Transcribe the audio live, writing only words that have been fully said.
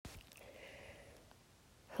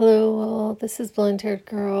Hello, all. This is Blonde Haired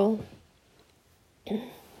Girl.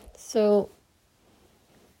 So,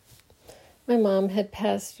 my mom had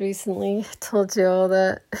passed recently. I told you all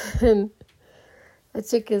that. And I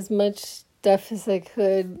took as much stuff as I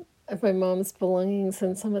could of my mom's belongings,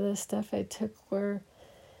 and some of the stuff I took were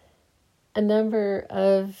a number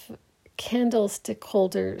of candlestick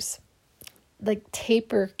holders, like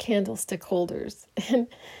taper candlestick holders.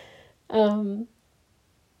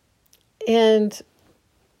 And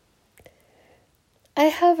I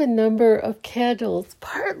have a number of candles,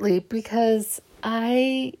 partly because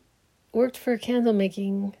I worked for a candle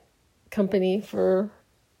making company for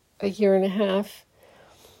a year and a half.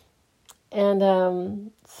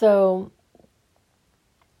 And so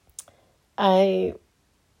I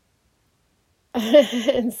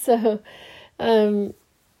and so so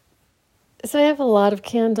I have a lot of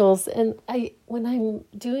candles, and when I'm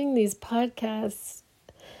doing these podcasts,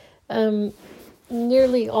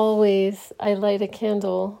 nearly always I light a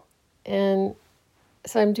candle, and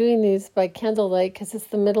so I'm doing these by candlelight because it's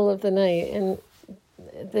the middle of the night, and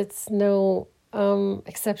it's no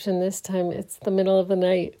exception this time. It's the middle of the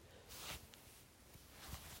night.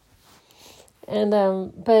 And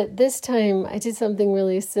but this time I did something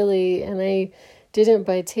really silly, and I didn't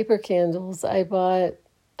buy taper candles. I bought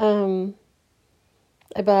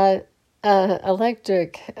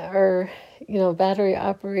electric or battery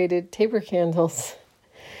operated taper candles.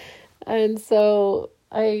 And so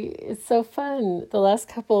it's so fun. The last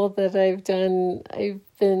couple that I've done, I've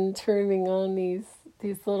been turning on these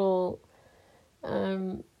little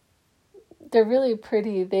they're really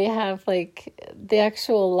pretty. They have the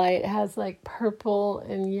actual light has purple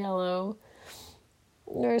and yellow.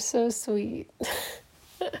 They're so sweet.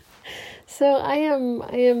 So I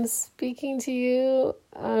am speaking to you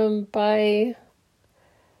by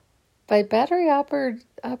battery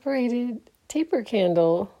operated taper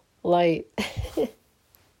candle light.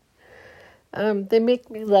 They make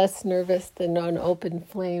me less nervous than on open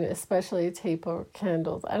flame, especially taper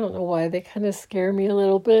candles. I don't know why, they kind of scare me a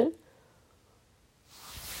little bit.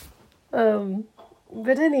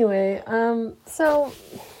 But anyway, so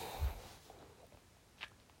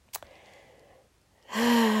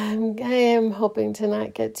I am hoping to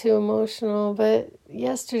not get too emotional, but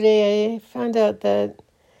yesterday I found out that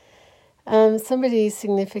somebody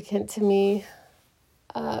significant to me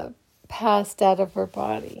passed out of her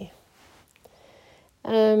body.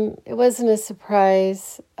 It wasn't a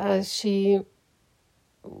surprise. When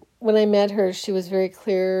I met her, she was very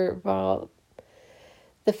clear about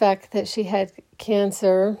the fact that she had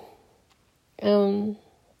cancer, was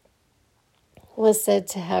said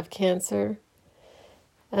to have cancer.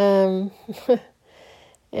 And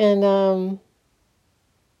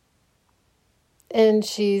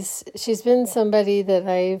she's been somebody that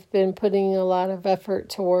I've been putting a lot of effort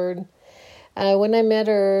toward. When I met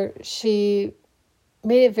her, she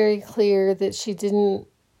made it very clear that she didn't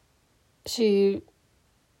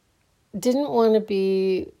want to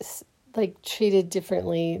be treated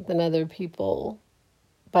differently than other people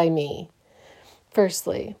by me,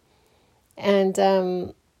 firstly. And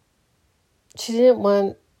she didn't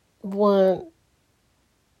want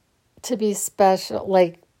to be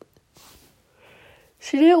special.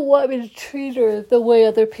 She didn't want me to treat her the way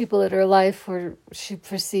other people in her life she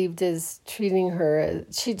perceived as treating her.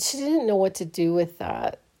 She didn't know what to do with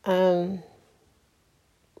that. When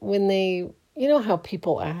they, how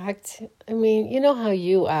people act. I mean, you know how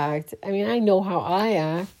you act. I mean, I know how I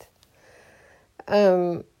act.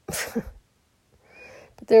 But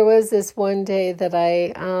there was this one day that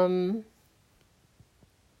I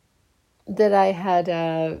had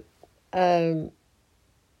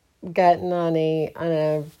gotten on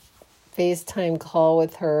a FaceTime call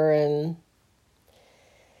with her, and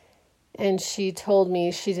she told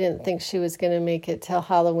me she didn't think she was going to make it till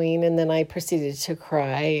Halloween, and then I proceeded to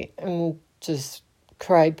cry and just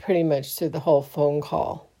cried pretty much through the whole phone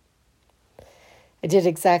call. I did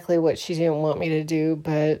exactly what she didn't want me to do,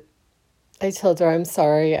 but I told her I'm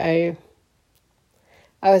sorry. I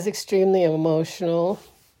was extremely emotional.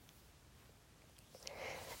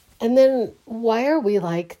 And then, why are we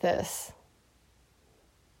like this?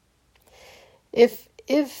 If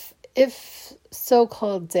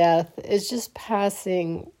so-called death is just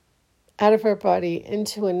passing out of our body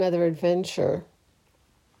into another adventure,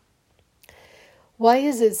 why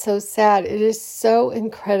is it so sad? It is so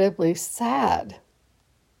incredibly sad.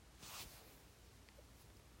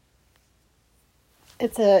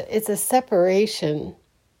 It's a separation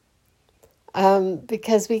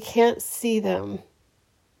because we can't see them.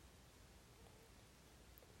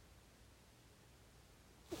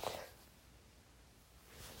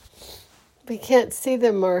 we can't see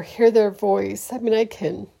them or hear their voice. I mean, I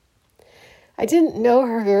can. I didn't know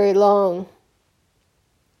her very long.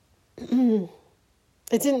 I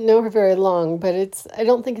didn't know her very long, but I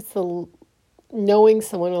don't think it's the knowing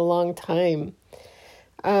someone a long time.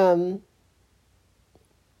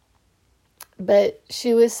 But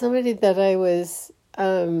she was somebody that I was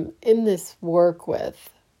in this work with.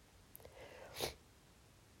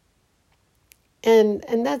 And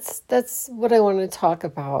that's what I want to talk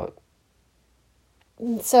about.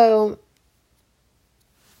 And so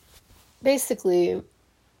basically,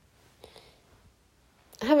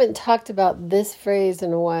 I haven't talked about this phrase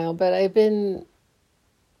in a while, but I've been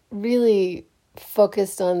really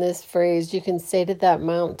focused on this phrase. You can say to that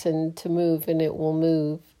mountain to move and it will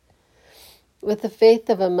move. With the faith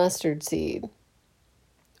of a mustard seed.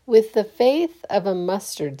 With the faith of a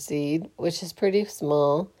mustard seed, which is pretty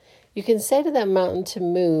small, you can say to that mountain to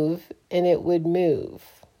move and it would move.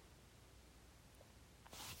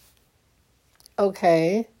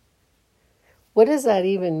 Okay. What does that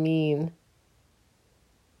even mean?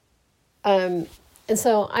 And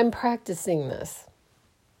so I'm practicing this.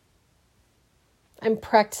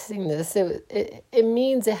 It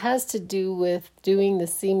means it has to do with doing the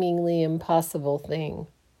seemingly impossible thing.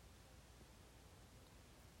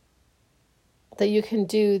 That you can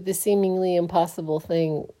do the seemingly impossible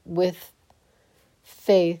thing with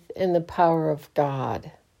faith in the power of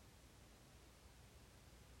God.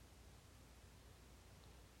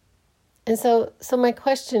 And so my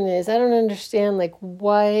question is, I don't understand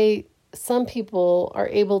why some people are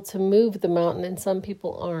able to move the mountain and some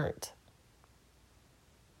people aren't.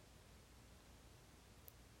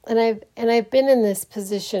 And I've been in this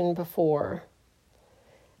position before,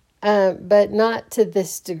 but not to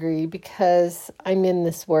this degree because I'm in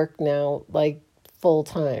this work now, full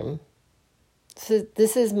time. So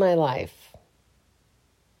this is my life.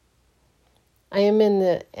 I am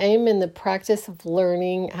in the practice of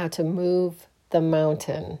learning how to move the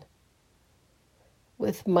mountain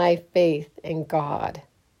with my faith in God.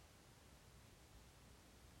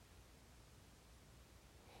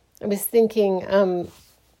 I was thinking,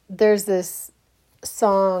 there's this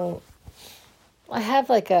song. I have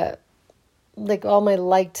all my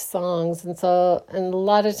liked songs, and a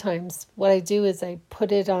lot of times what I do is I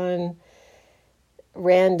put it on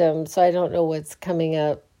random, so I don't know what's coming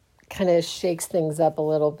up. Kind of shakes things up a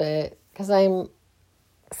little bit because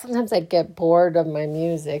sometimes I get bored of my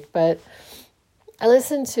music, but I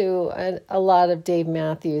listen to a lot of Dave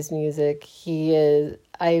Matthews music.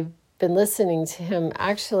 I've been listening to him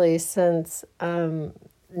actually since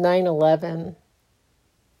 9/11.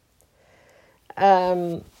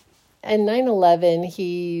 And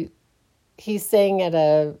 9/11, he sang at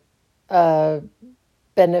a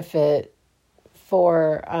benefit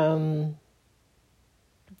for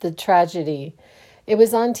the tragedy. It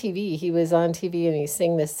was on TV. He was on TV and he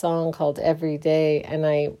sang this song called Every Day, and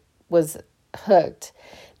I was hooked.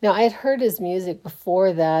 Now, I had heard his music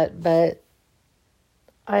before that, but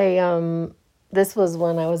this was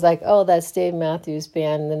when I was like, oh, that's Dave Matthews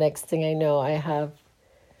Band. And the next thing I know, I have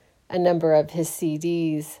a number of his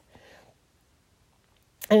CDs.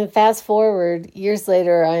 And fast forward, years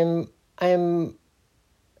later, I'm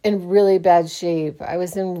in really bad shape. I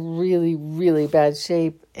was in really, really bad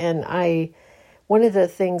shape. And one of the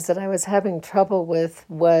things that I was having trouble with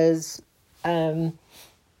was, I'm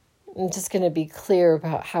just going to be clear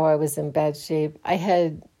about how I was in bad shape. I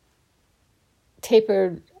had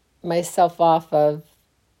tapered myself off of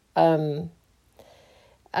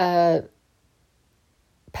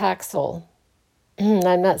Paxil.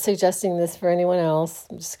 I'm not suggesting this for anyone else.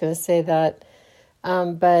 I'm just going to say that.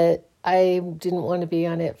 But I didn't want to be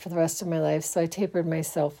on it for the rest of my life, so I tapered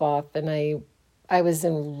myself off, and I was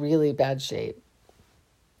in really bad shape.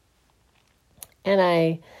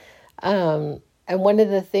 And and one of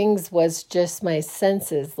the things was just my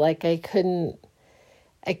senses. I couldn't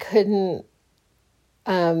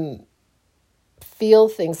feel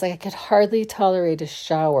things. I could hardly tolerate a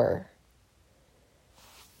shower.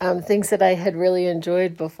 Things that I had really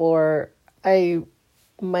enjoyed before. My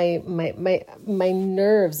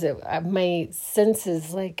nerves, my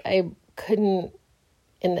senses, I couldn't,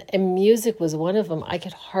 and music was one of them. I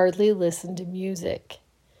could hardly listen to music.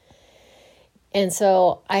 And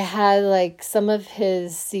so I had some of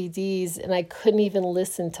his CDs, and I couldn't even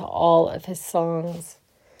listen to all of his songs.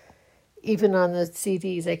 Even on the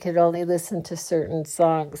CDs, I could only listen to certain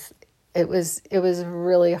songs. It was a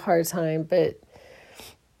really hard time, but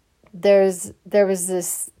there was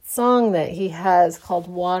this song that he has called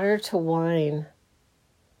Water to Wine.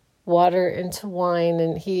 Water into Wine.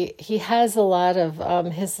 And he has a lot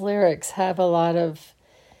of, his lyrics have a lot of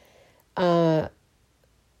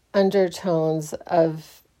undertones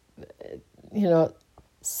of,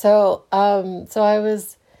 so I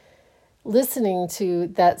was listening to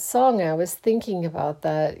that song. I was thinking about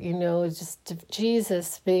that, just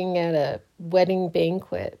Jesus being at a wedding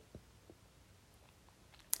banquet.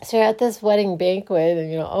 So you're at this wedding banquet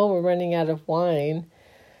and, we're running out of wine.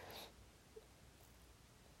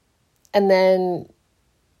 And then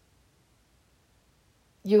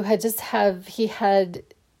he had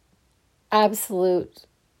absolute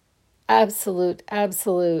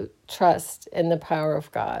trust in the power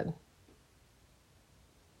of God.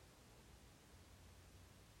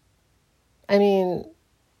 I mean,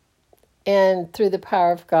 and through the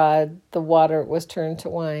power of God, the water was turned to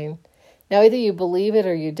wine. Now, either you believe it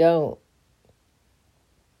or you don't.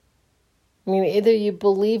 I mean, either you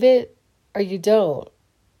believe it or you don't.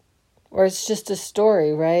 Or it's just a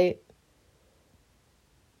story, right?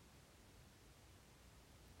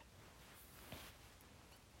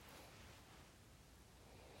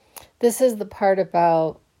 This is the part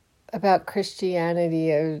about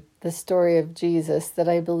Christianity, or the story of Jesus, that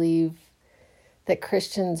I believe that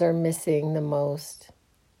Christians are missing the most.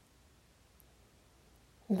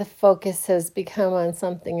 The focus has become on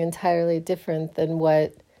something entirely different than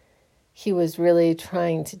what he was really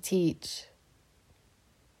trying to teach.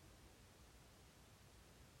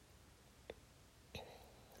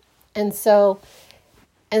 And so,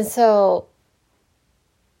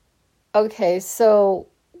 okay, so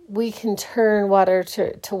we can turn water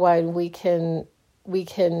to wine. We can,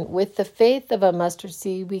 with the faith of a mustard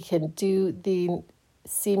seed, we can do the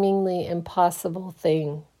seemingly impossible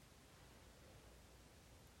thing.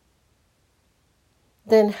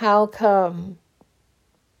 Then how come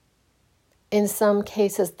in some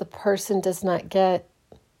cases the person does not get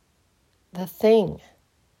the thing,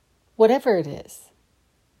 whatever it is?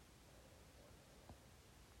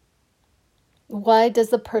 Why does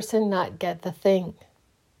the person not get the thing?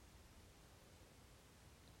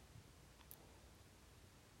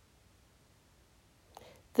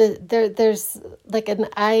 There's like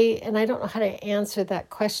I don't know how to answer that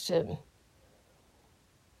question.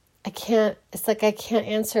 It's like I can't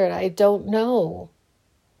answer it. I don't know.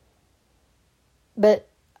 But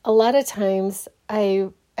a lot of times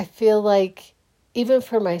I feel like, even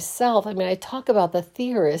for myself, I mean, I talk about the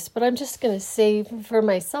theorist, but I'm just going to say for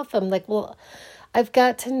myself, I'm like, well, I've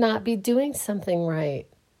got to not be doing something right.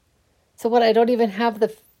 So what, I don't even have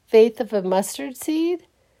the faith of a mustard seed?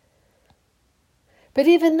 But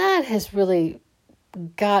even that has really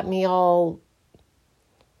got me all,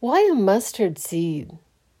 why a mustard seed?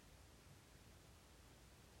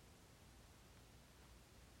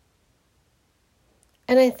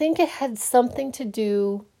 And I think it had something to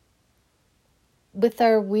do with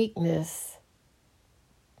our weakness.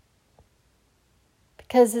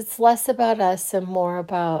 Because it's less about us and more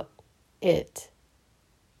about it.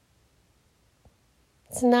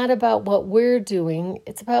 It's not about what we're doing,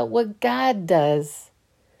 it's about what God does.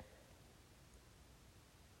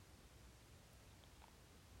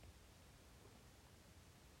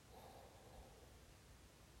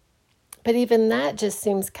 But even that just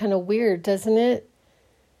seems kind of weird, doesn't it?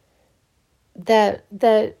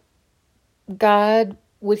 That God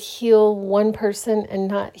would heal one person and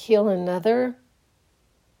not heal another.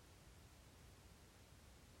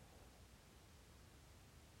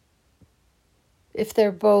 If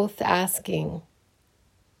they're both asking.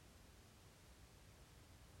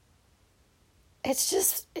 It's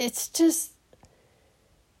just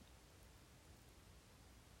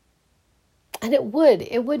and it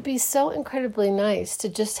would be so incredibly nice to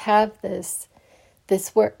just have this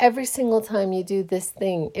where every single time you do this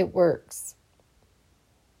thing, it works.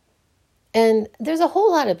 And there's a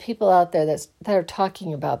whole lot of people out there that are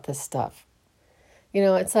talking about this stuff.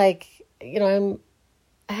 It's like, I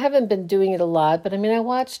haven't been doing it a lot, but I mean, I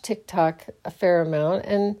watch TikTok a fair amount,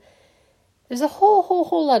 and there's a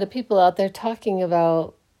whole lot of people out there talking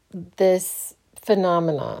about this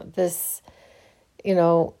phenomena, this,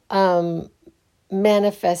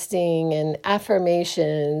 manifesting and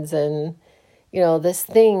affirmations, and, this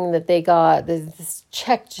thing that they got, this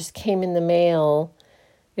check just came in the mail.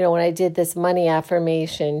 When I did this money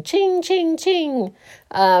affirmation, ching, ching, ching.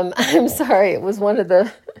 I'm sorry, it was one of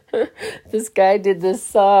this guy did this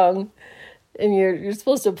song, and you're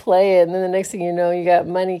supposed to play it, and then the next thing you know, you got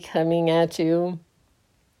money coming at you.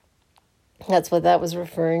 That's what that was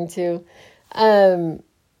referring to.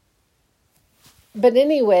 But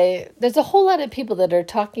anyway, there's a whole lot of people that are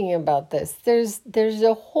talking about this. There's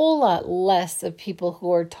a whole lot less of people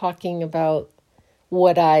who are talking about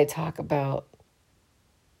what I talk about,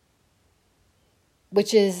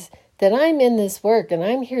 which is that I'm in this work, and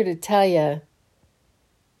I'm here to tell you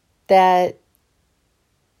that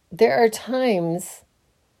there are times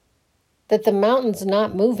that the mountain's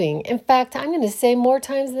not moving. In fact, I'm going to say more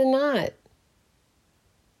times than not.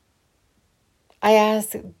 I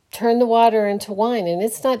ask, turn the water into wine, and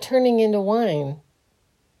it's not turning into wine.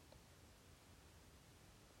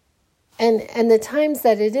 And the times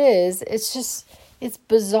that it is, it's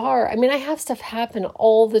bizarre. I mean, I have stuff happen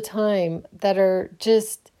all the time that are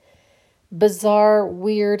just bizarre,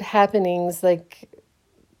 weird happenings, like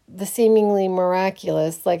the seemingly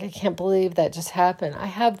miraculous. Like, I can't believe that just happened. I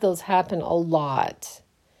have those happen a lot.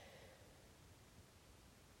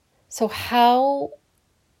 So how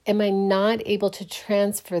am I not able to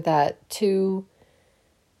transfer that to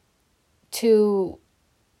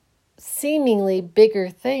seemingly bigger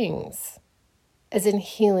things, as in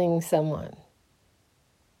healing someone?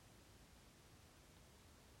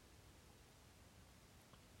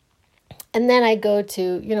 And then I go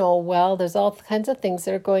to, well, there's all kinds of things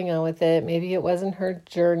that are going on with it. Maybe it wasn't her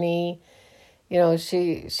journey. There's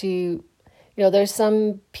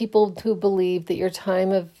some people who believe that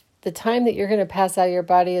the time that you're going to pass out of your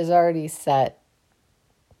body is already set.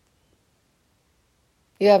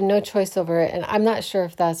 You have no choice over it. And I'm not sure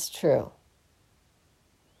if that's true.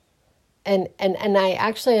 And I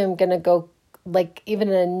actually am going to go like even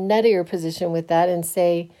in a nuttier position with that and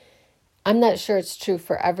say, I'm not sure it's true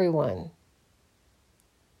for everyone.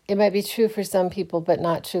 It might be true for some people, but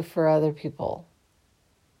not true for other people.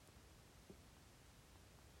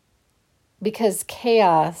 Because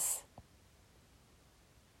chaos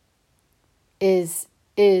is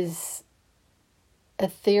a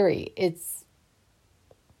theory. It's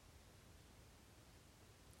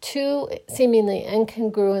two seemingly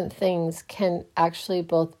incongruent things can actually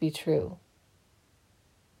both be true.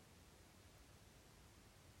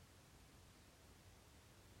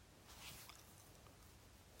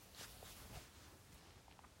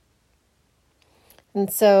 And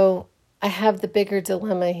so I have the bigger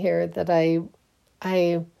dilemma here that I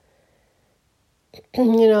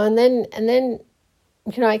and then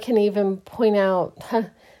I can even point out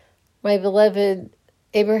my beloved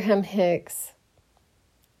Abraham Hicks,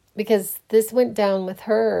 because this went down with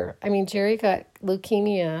her. I mean, Jerry got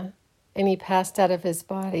leukemia and he passed out of his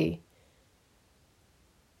body.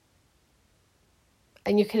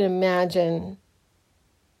 And you can imagine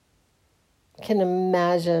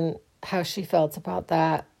how she felt about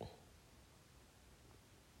that.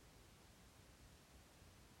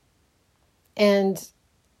 And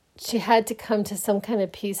she had to come to some kind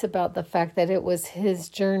of peace about the fact that it was his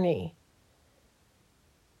journey.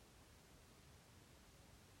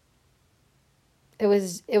 It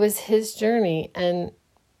was his journey, and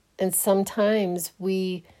sometimes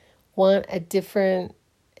we want a different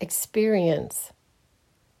experience.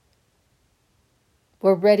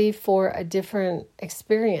 We're ready for a different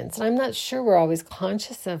experience. And I'm not sure we're always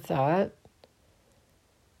conscious of that.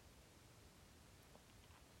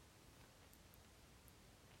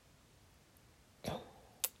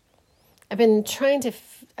 I've been trying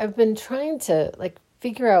to like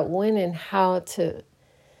figure out when and how to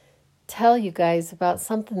tell you guys about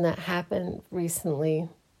something that happened recently.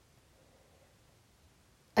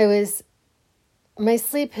 My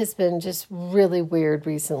sleep has been just really weird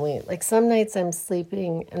recently. Like, some nights I'm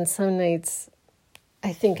sleeping and some nights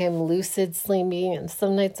I think I'm lucid sleeping and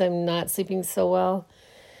some nights I'm not sleeping so well.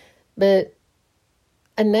 But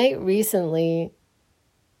a night recently,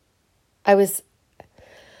 I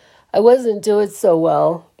wasn't doing so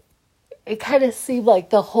well. It kind of seemed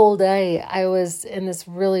like the whole day I was in this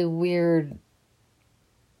really weird,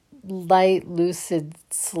 light, lucid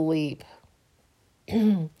sleep.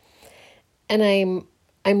 And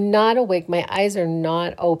I'm not awake. My eyes are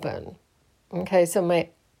not open. Okay, so my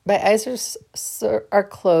eyes are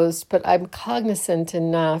closed, but I'm cognizant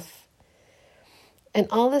enough. And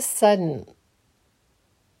all of a sudden,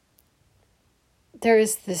 there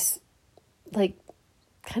is this, like,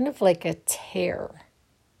 kind of like a tear.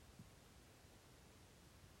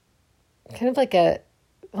 Kind of like the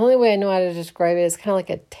only way I know how to describe it is kind of like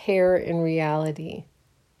a tear in reality.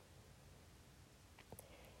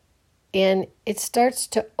 And it starts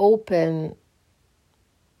to open,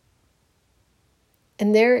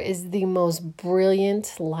 and there is the most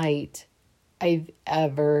brilliant light I've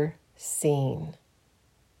ever seen.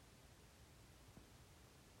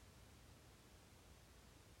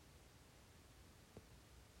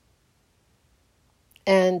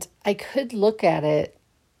 And I could look at it.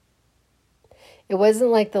 It wasn't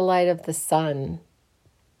like the light of the sun.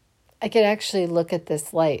 I could actually look at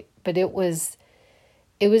this light, but it was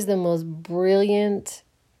the most brilliant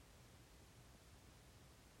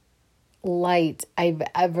light I've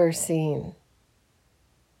ever seen.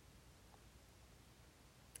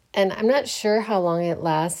 And I'm not sure how long it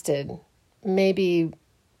lasted, maybe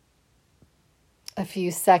a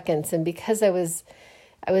few seconds. And because I was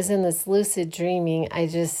in this lucid dreaming, I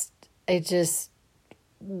just,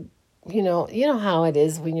 you know how it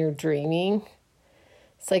is when you're dreaming.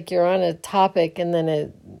 It's like you're on a topic and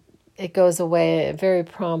then it goes away. It very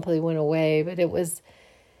promptly went away, but it was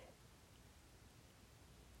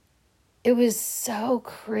so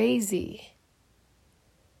crazy.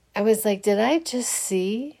 I was like, did I just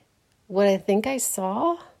see what I think I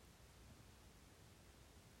saw?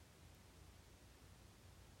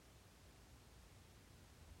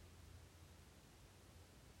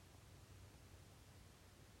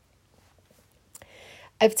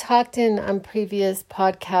 I've talked on previous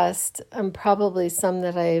podcasts, probably some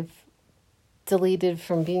that I've deleted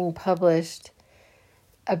from being published,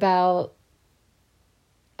 about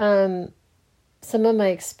some of my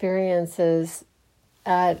experiences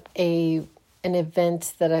at an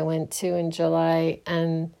event that I went to in July,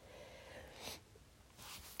 and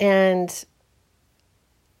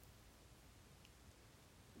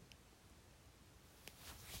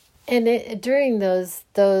during those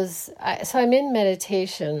so I'm in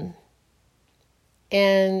meditation,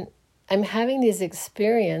 and I'm having these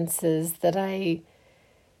experiences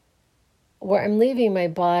where I'm leaving my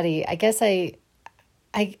body. I guess I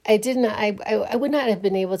would not have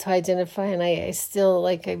been able to identify, and I still,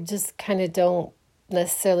 I just kind of don't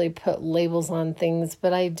necessarily put labels on things,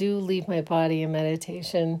 but I do leave my body in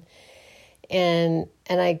meditation, and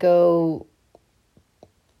I go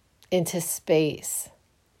into space.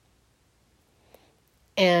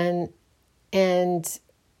 And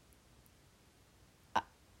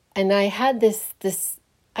I had this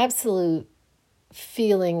absolute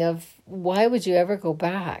feeling of, why would you ever go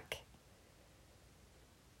back?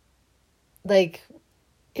 Like,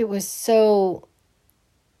 it was so,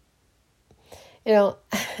 and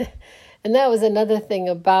that was another thing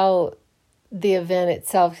about the event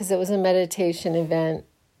itself, because it was a meditation event,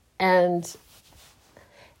 and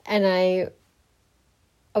I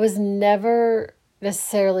was never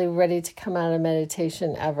necessarily ready to come out of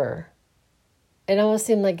meditation ever. It almost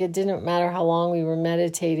seemed like it didn't matter how long we were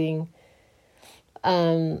meditating.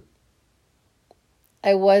 I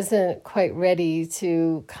wasn't quite ready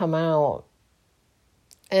to come out,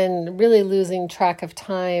 and really losing track of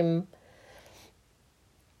time.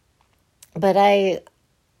 But I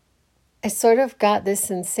sort of got this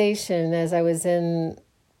sensation as I was in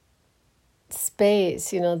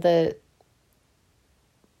space, that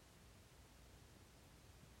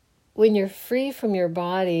when you're free from your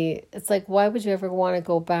body, it's like, why would you ever want to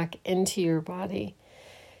go back into your body?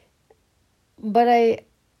 But I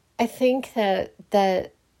think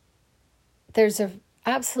that there's an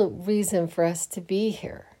absolute reason for us to be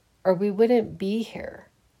here, or we wouldn't be here.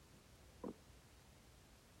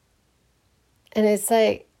 And it's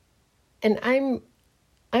like, and I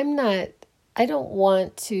don't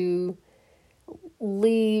want to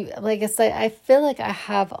leave. Like, it's like, I feel like I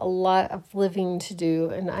have a lot of living to do,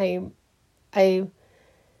 and I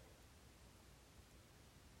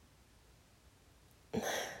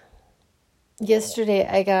yesterday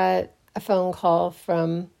I got a phone call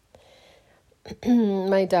from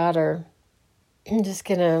my daughter. I'm just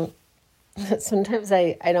gonna, sometimes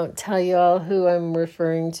I don't tell you all who I'm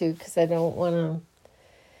referring to, because I don't want to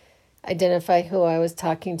identify who I was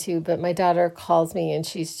talking to, but my daughter calls me and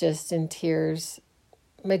she's just in tears.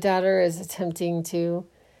 My daughter is attempting to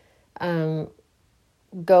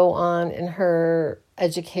go on in her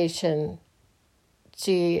education.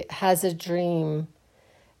 She has a dream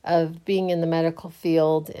of being in the medical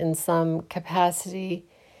field in some capacity,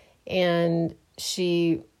 and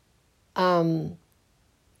she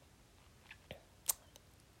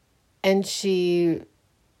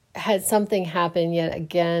had something happen yet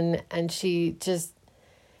again, and she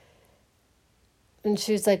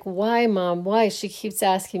was like, why, Mom? Why? She keeps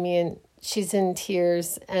asking me, and she's in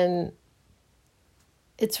tears. And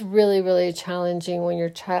it's really, really challenging when your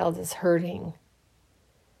child is hurting.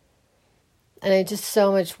 And I just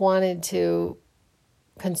so much wanted to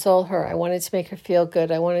console her. I wanted to make her feel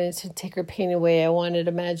good. I wanted to take her pain away. I wanted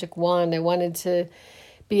a magic wand. I wanted to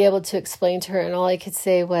be able to explain to her. And all I could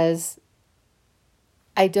say was,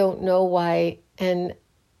 I don't know why. And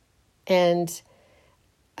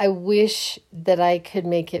I wish that I could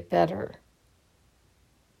make it better.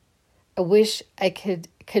 I wish I could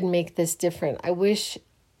make this different. I wish.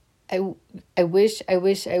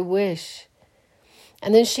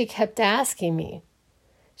 And then she kept asking me.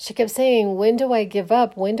 She kept saying, when do I give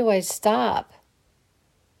up? When do I stop?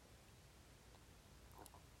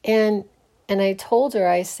 And I told her,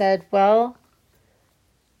 I said, well,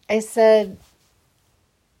 I said,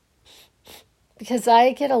 because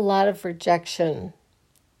I get a lot of rejection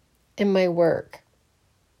in my work.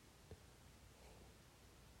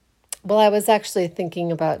 Well, I was actually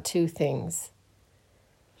thinking about two things.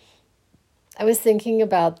 I was thinking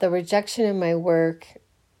about the rejection in my work,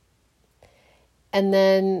 and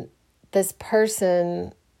then this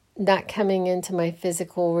person not coming into my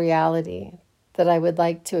physical reality that I would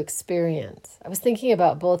like to experience. I was thinking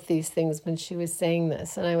about both these things when she was saying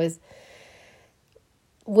this, and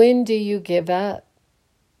when do you give up?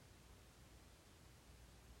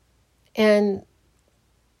 And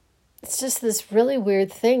it's just this really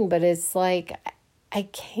weird thing, but it's like, I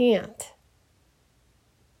can't.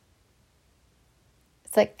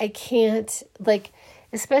 It's like, I can't, like,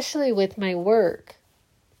 especially with my work,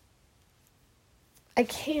 I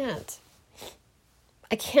can't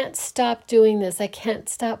stop doing this. I can't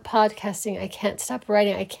stop podcasting. I can't stop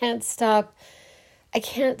writing. I can't stop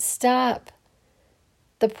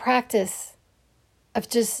the practice of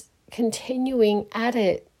just continuing at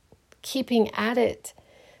it, keeping at it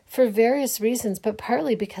for various reasons, but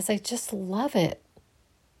partly because I just love it.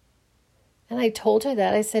 And I told her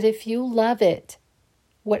that. I said, if you love it,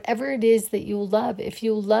 whatever it is that you love, if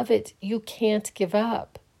you love it, you can't give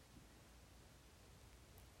up.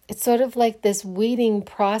 It's sort of like this weeding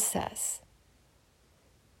process,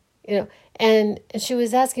 and she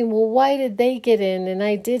was asking, well, why did they get in and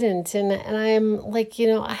I didn't? And I'm like,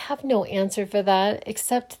 I have no answer for that,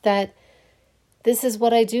 except that this is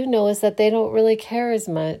what I do know, is that they don't really care as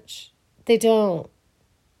much. They don't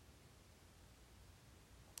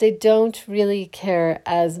really care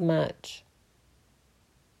as much.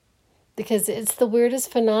 Because it's the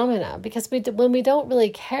weirdest phenomena. Because when we don't really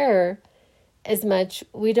care as much,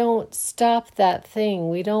 we don't stop that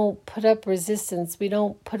thing. We don't put up resistance. We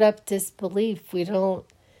don't put up disbelief.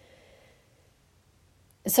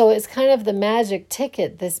 So it's kind of the magic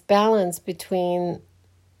ticket, this balance between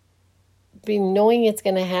knowing it's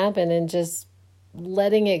going to happen and just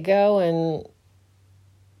letting it go and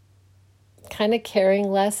kind of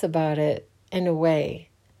caring less about it in a way.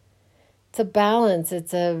 It's a balance.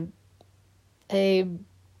 It's a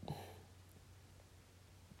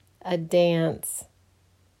dance.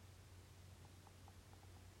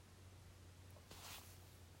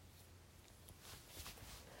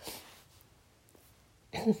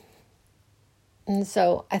 And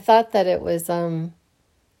so I thought that it was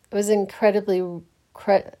incredibly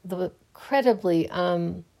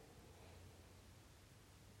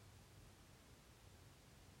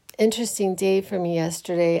interesting day for me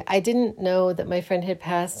yesterday. I didn't know that my friend had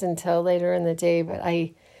passed until later in the day, but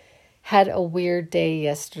I had a weird day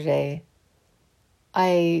yesterday.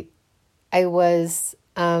 I had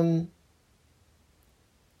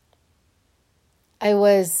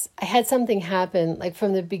something happen, like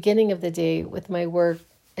from the beginning of the day with my work,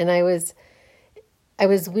 and I was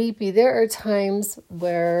weepy. There are times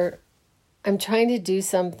where I'm trying to do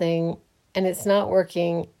something and it's not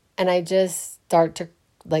working, and I just start to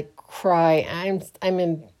like cry. I'm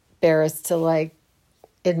embarrassed to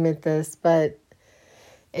admit this, but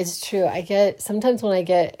it's true. Sometimes when I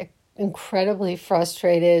get incredibly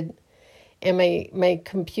frustrated and my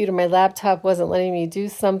computer, my laptop wasn't letting me do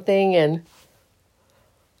something, and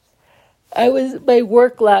my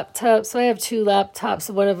work laptop, so I have two laptops.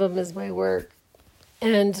 One of them is my work.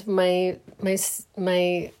 And so I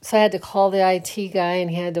had to call the IT guy,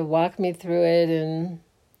 and he had to walk me through it,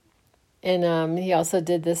 and he also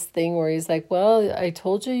did this thing where he's like, well, I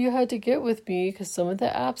told you had to get with me because some of the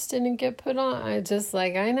apps didn't get put on. I just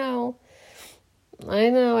I know,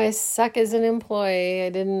 I suck as an employee.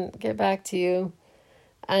 I didn't get back to you.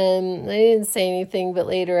 I didn't say anything, but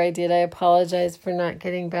later I did. I apologized for not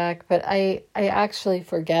getting back, but I actually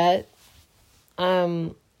forget.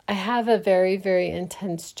 I have a very, very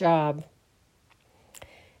intense job.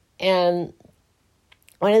 And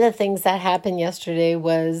one of the things that happened yesterday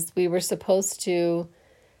was we were supposed to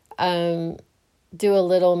do a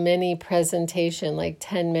little mini presentation, like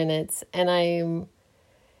 10 minutes. And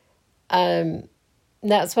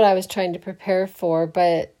that's what I was trying to prepare for,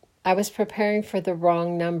 but I was preparing for the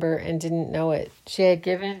wrong number and didn't know it.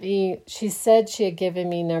 She said she had given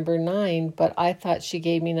me number 9, but I thought she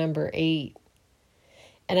gave me number 8.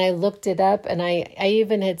 And I looked it up, and I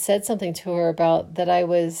even had said something to her about that. It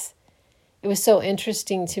was so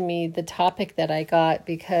interesting to me, the topic that I got,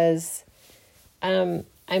 because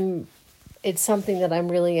it's something that I'm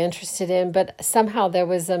really interested in, but somehow there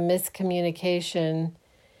was a miscommunication.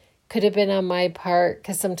 Could have been on my part,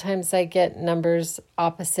 because sometimes I get numbers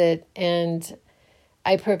opposite, and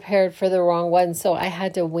I prepared for the wrong one, so I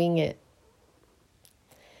had to wing it.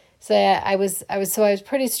 So I was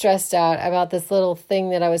pretty stressed out about this little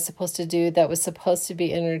thing that I was supposed to do that was supposed to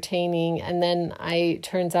be entertaining, and then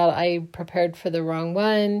turns out I prepared for the wrong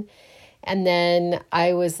one, and then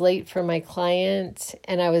I was late for my client,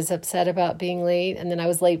 and I was upset about being late, and then I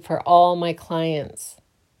was late for all my clients.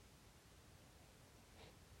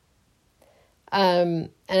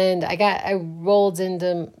 And I rolled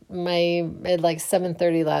into at like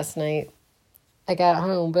 7:30 last night. I got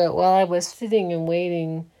home, but while I was sitting and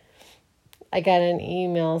waiting, I got an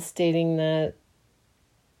email stating that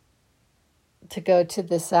to go to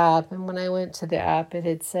this app, and when I went to the app, it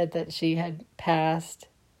had said that she had passed.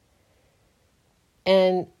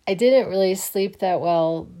 And I didn't really sleep that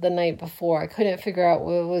well the night before. I couldn't figure out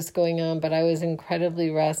what was going on, but I was incredibly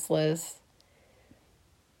restless.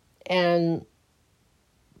 And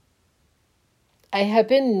I had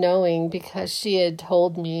been knowing because she had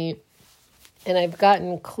told me, and I've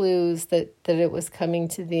gotten clues that it was coming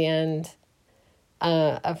to the end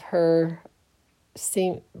of her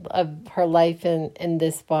life in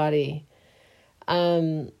this body.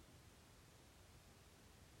 And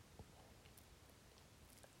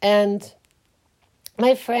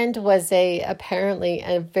my friend was apparently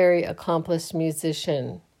a very accomplished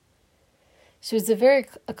musician. She was a very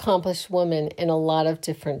accomplished woman in a lot of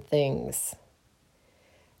different things.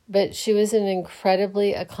 But she was an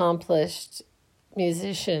incredibly accomplished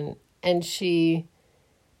musician, and she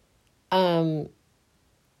I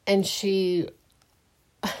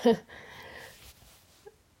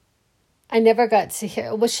never got to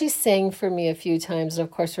hear, well, she sang for me a few times, and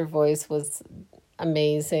of course her voice was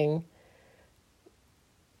amazing.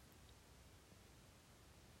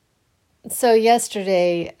 So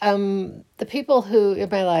yesterday, the people who in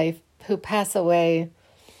my life who pass away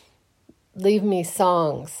leave me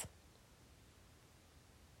songs.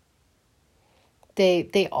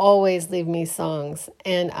 They always leave me songs,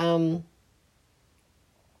 and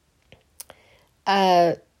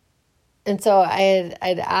so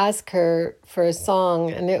I'd ask her for a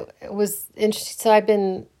song, and it was interesting. So I've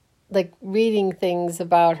been like reading things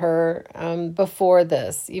about her before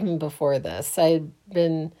this, even before this. I'd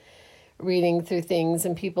been reading through things,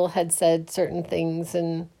 and people had said certain things,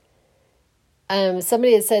 and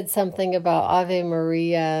somebody had said something about Ave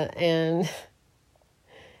Maria, and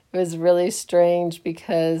it was really strange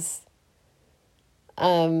because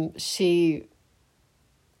I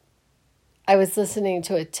was listening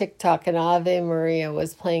to a TikTok, and Ave Maria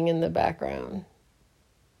was playing in the background.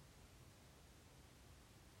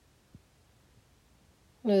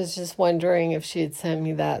 I was just wondering if she had sent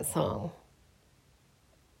me that song.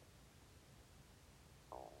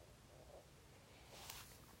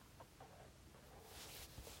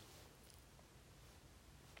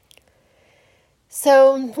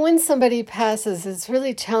 So when somebody passes, it's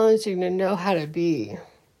really challenging to know how to be.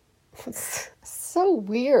 It's so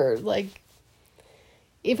weird. Like,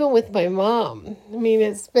 even with my mom, I mean,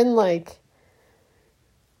 it's been like,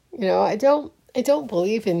 I don't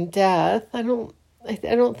believe in death. I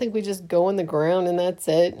don't think we just go in the ground and that's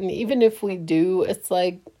it. And even if we do, it's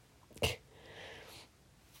like,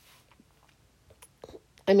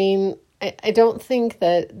 I mean, I don't think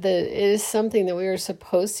that it is something that we are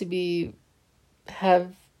supposed to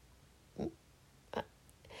have.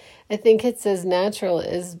 I think it's as natural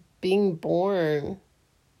as being born.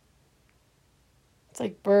 It's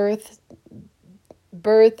like birth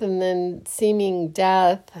and then seeming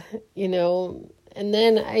death, and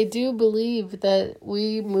then I do believe that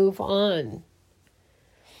we move on.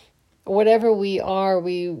 Whatever we are,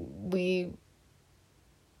 we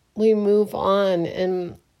move on,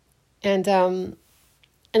 and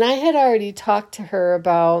I had already talked to her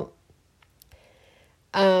about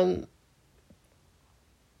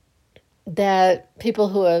that people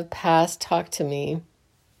who have passed talk to me.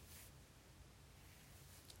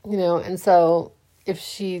 And so if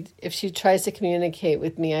she tries to communicate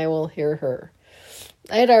with me, I will hear her.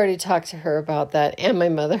 I had already talked to her about that, and my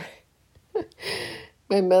mother.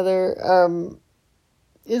 My mother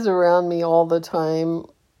is around me all the time,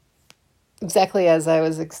 exactly as I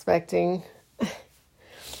was expecting.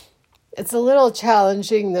 It's a little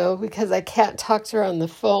challenging, though, because I can't talk to her on the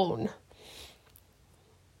phone.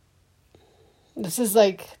 This is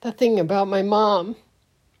like the thing about my mom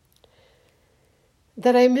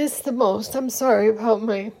that I miss the most. I'm sorry about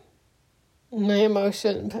my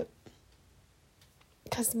emotion, but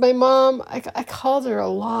because my mom, I called her a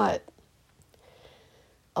lot,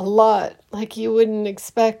 like you wouldn't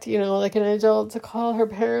expect, like an adult to call her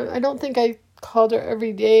parent. I don't think I called her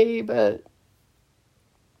every day, but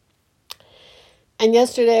And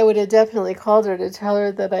yesterday I would have definitely called her to tell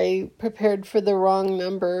her that I prepared for the wrong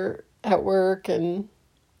number at work and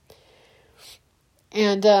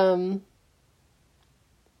and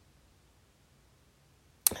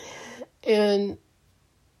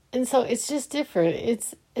so it's just different.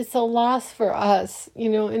 It's a loss for us,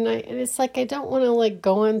 and it's like I don't want to like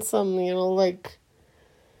go on some, like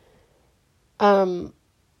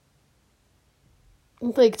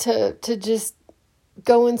to just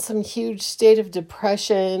go in some huge state of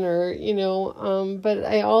depression or, but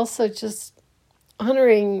I also just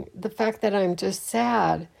honoring the fact that I'm just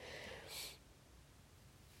sad.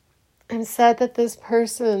 I'm sad that this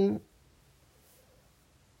person,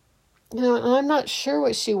 and I'm not sure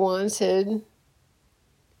what she wanted.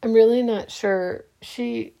 I'm really not sure.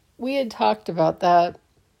 We had talked about that.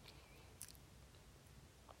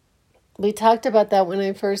 We talked about that when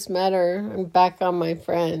I first met her. I'm back on my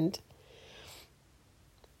friend.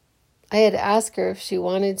 I had asked her if she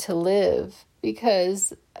wanted to live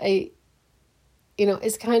because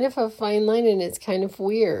it's kind of a fine line and it's kind of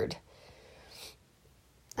weird.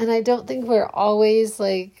 And I don't think we're always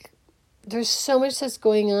like, there's so much that's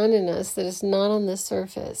going on in us that is not on the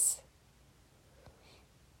surface.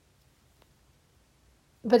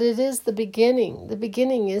 But it is the beginning. The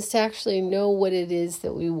beginning is to actually know what it is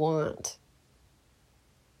that we want.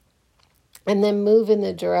 And then move in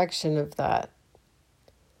the direction of that.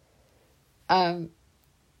 And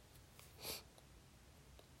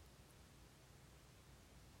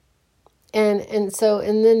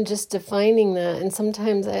then just defining that. And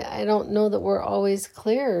sometimes I don't know that we're always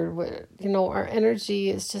clear. Our energy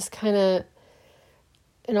is just kind of,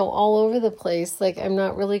 all over the place. Like I'm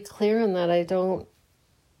not really clear on that. I don't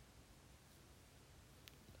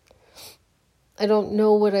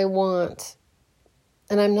know what I want.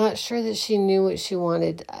 And I'm not sure that she knew what she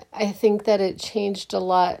wanted. I think that it changed a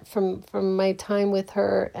lot from my time with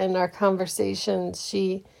her and our conversations.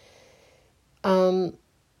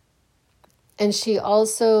 And she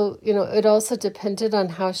also, it also depended on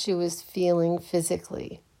how she was feeling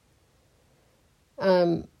physically.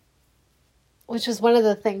 Which is one of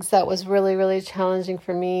the things that was really, really challenging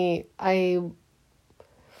for me.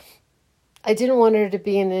 I didn't want her to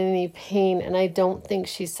be in any pain, and I don't think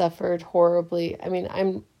she suffered horribly. I mean,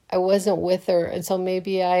 I wasn't with her, and so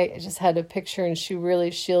maybe I just had a picture, and she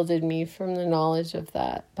really shielded me from the knowledge of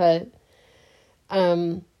that. But,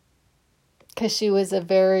 because she was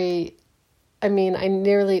I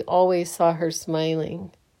nearly always saw her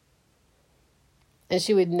smiling, and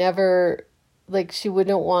she would never, she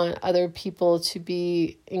wouldn't want other people to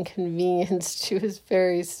be inconvenienced. She was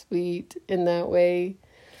very sweet in that way.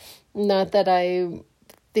 Not that I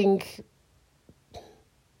think,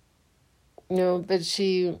 but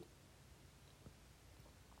she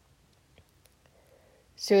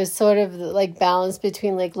was sort of like balanced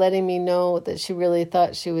between like letting me know that she really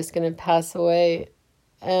thought she was going to pass away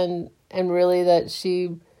and really that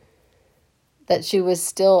she was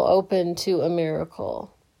still open to a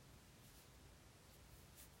miracle.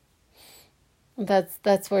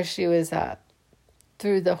 That's where she was at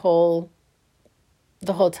through the whole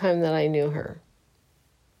time that I knew her.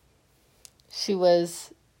 She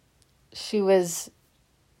was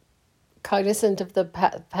cognizant of the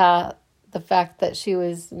path, the fact that she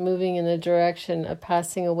was moving in a direction of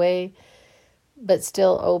passing away, but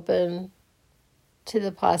still open to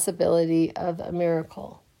the possibility of a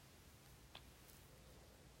miracle.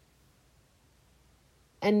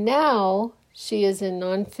 And now she is in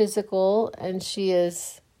non-physical, and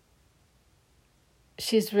she's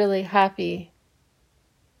really happy.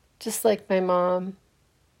 Just like my mom.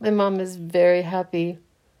 My mom is very happy.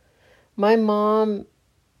 The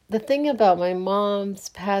thing about my mom's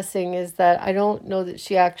passing is that I don't know that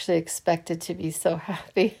she actually expected to be so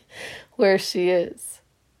happy where she is.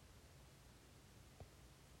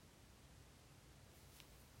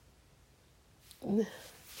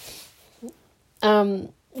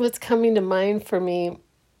 What's coming to mind for me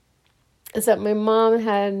is that my mom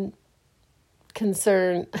had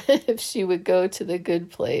concern if she would go to the good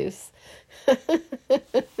place.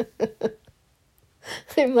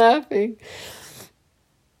 I'm laughing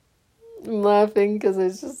because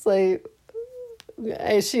it's just like,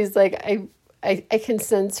 she's like, I can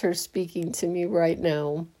sense her speaking to me right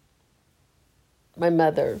now. My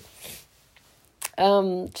mother.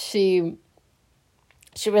 She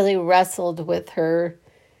really wrestled with her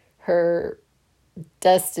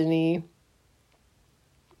destiny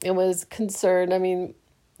and was concerned.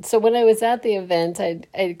 So when I was at the event,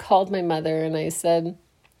 I called my mother and I said,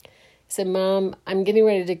 Mom, I'm getting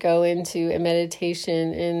ready to go into a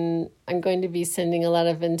meditation and I'm going to be sending a lot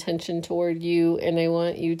of intention toward you, and I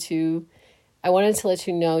want you to I wanted to let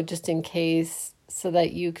you know just in case, so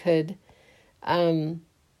that you could,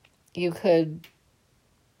 you could,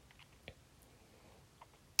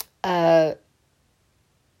 I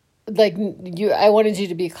wanted you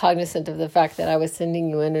to be cognizant of the fact that I was sending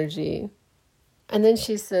you energy. And then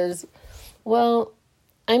she says, well,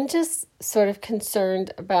 I'm just sort of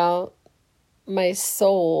concerned about my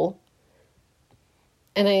soul.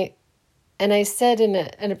 And I said in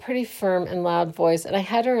a pretty firm and loud voice, and I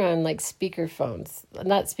had her on like speakerphones,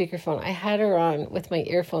 not speakerphone. I had her on with my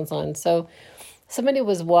earphones on. So somebody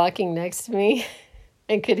was walking next to me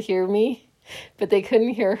and could hear me, but they couldn't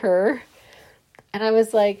hear her. And I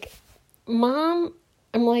was like, Mom,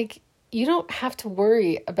 I'm like, you don't have to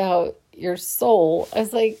worry about your soul. I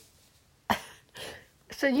was like,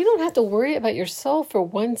 so you don't have to worry about your soul for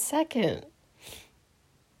 1 second.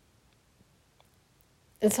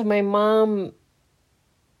 And so my mom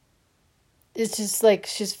is just like,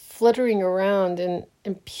 she's fluttering around in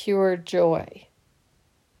pure joy.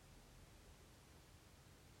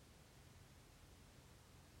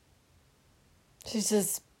 She's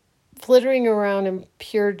just flittering around in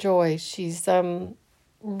pure joy. She's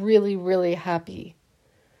really, really happy.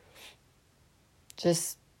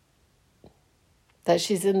 Just that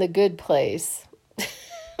she's in the good place.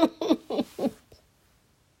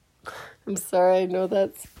 I'm sorry, I know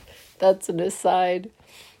that's an aside.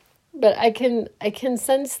 But I can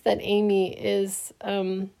sense that Amy is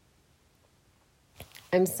I'm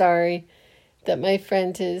sorry that my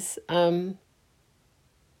friend is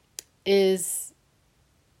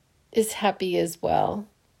happy as well.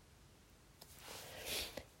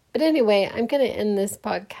 But anyway, I'm going to end this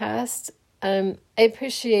podcast. I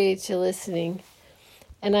appreciate you listening,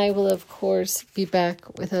 and I will, of course, be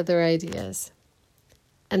back with other ideas.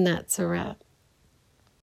 And that's a wrap.